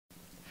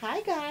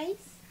Hi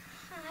guys.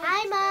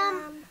 Hi,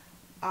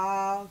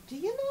 Mom. Do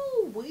you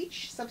know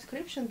which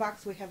subscription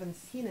box we haven't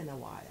seen in a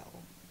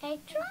while?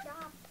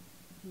 Eggdrop?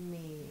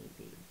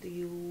 Maybe. Do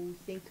you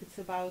think it's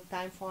about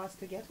time for us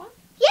to get one?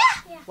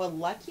 Yeah. Well,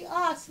 lucky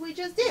us, we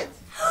just did.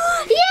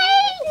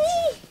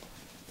 Yay!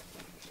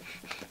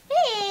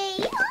 Hey,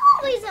 you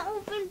always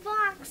open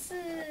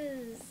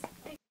boxes.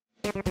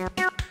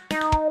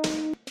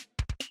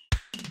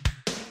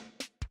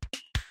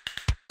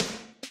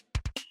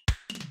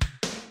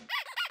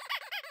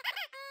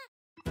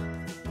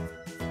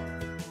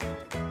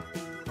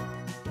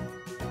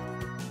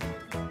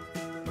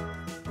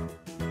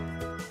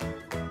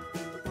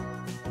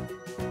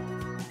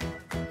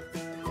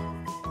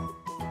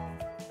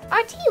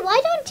 RT, why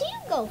don't you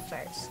go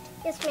first?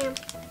 Yes, ma'am.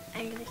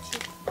 I give it to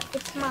you.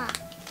 It's mine.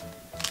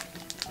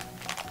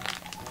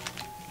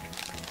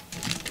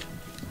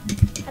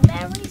 A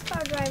battery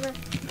screwdriver.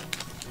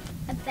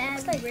 A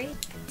battery.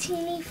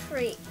 Teeny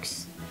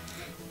freaks.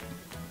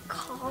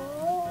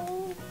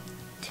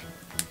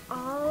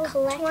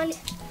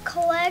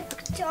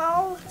 Collect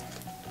all.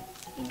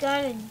 You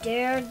got a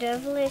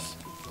daredevilish.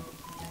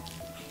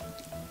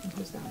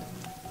 Who's that?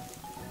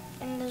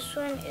 And this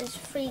one is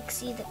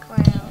Freaksy the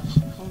Clown.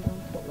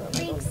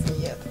 Freaksy.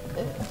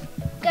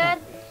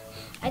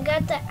 I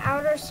got the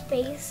outer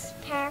space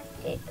pack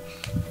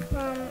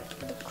from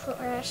the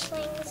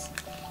Crushlings,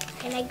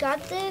 and I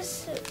got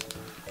this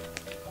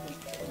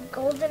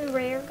golden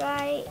rare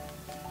guy,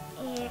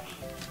 and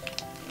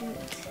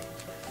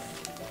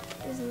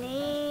his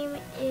name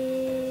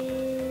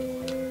is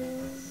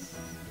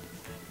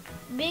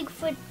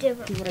Bigfoot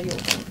deveil. What are you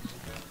opening?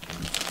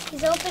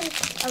 He's opened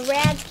a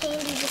rad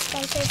candy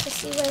dispenser to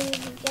see what he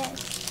can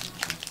get.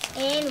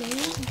 And I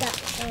got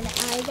an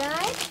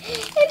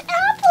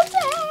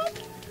Applejack.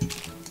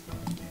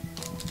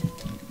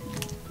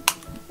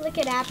 Look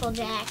at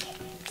Applejack.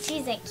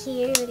 She's a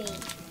cutie.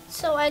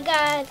 So I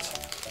got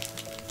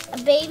a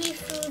baby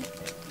food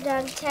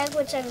dog tag,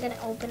 which I'm gonna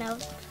open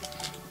up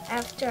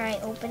after I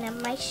open up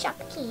my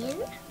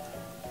Shopkins.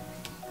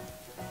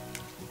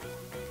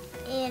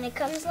 And it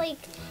comes like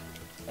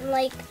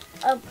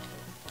a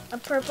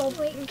purple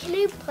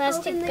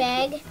plastic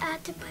bag. I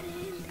have to put it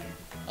in there.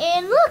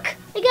 And look,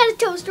 I got a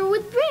toaster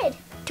with bread.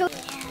 And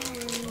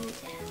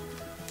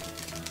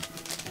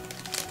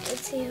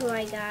let's see who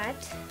I got.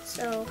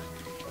 So,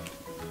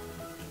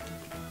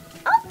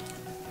 oh,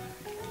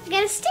 I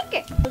got a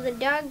sticker. So the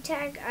dog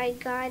tag I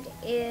got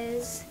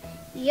is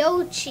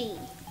Yochi.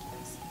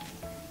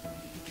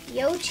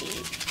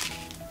 Yochi.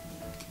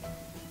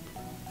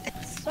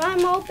 So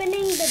I'm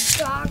opening the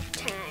dog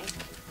tag.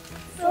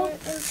 For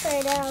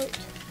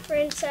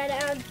Inside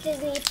Out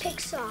Disney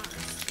Pixar.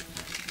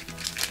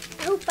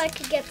 I hope I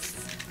could get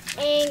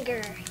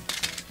anger.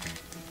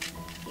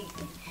 You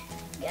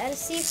gotta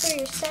see for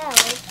yourself.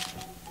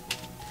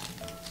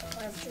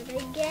 What did I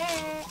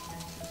get?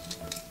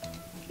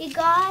 You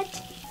got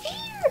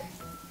fear.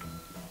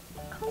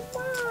 Come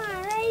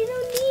on, I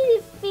don't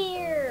need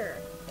fear.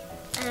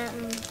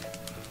 I'm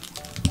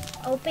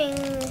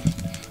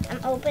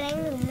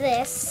opening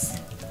this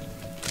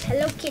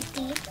Hello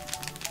Kitty.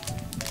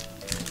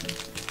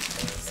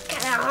 It's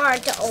kind of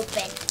hard to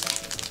open.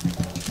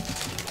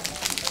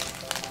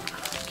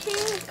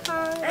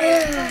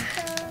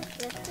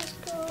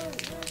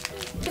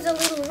 There's a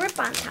little rip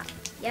on top.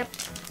 Yep,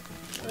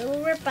 a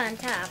little rip on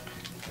top.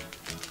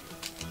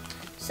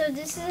 So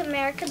this is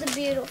America the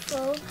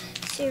Beautiful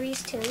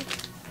Series 2.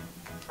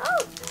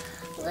 Oh,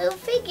 little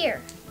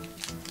figure.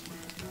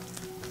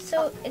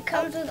 So it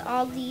comes with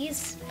all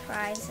these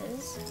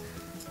prizes.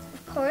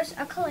 Of course,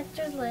 a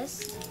collector's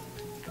list.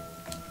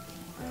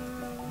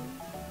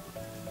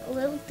 A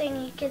little thing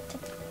you get to,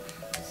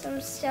 some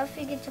stuff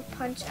you get to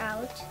punch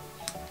out.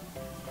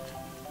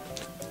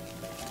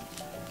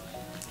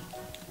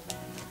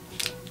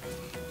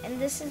 And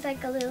this is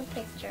like a little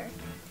picture.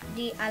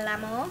 The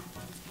Alamo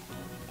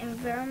in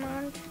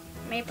Vermont,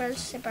 maple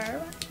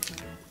syrup.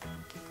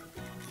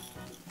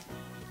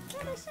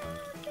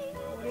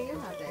 What do you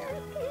have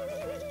there?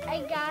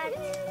 I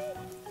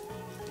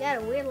got a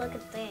weird looking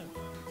thing.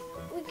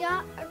 We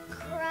got a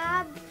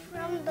crab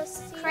from the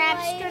sea.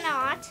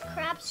 Crabstronaut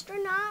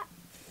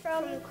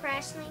from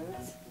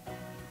Crushlings.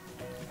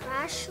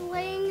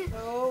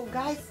 Oh,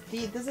 guys,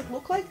 does it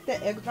look like the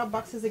Eggdrop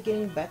boxes are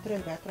getting better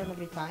and better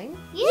every time?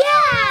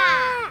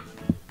 Yeah!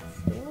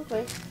 They look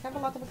like they have a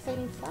lot of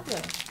exciting stuff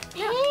there.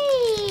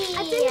 Hey!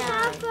 I didn't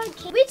have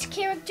a... Which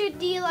character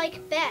do you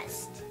like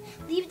best?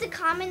 Leave the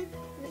comments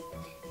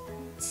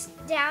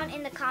down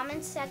in the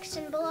comments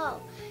section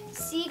below.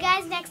 See you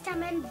guys next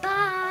time and bye!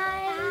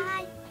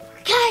 Bye!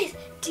 Guys,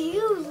 do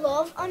you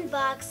love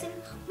unboxing?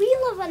 We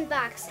love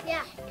unboxing.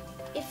 Yeah.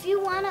 If you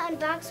want to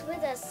unbox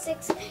with us,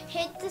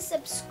 hit the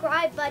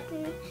subscribe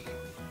button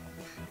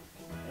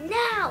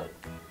now.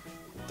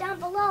 Down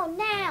below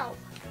now.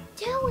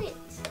 Do it.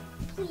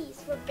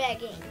 Please, we're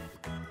begging.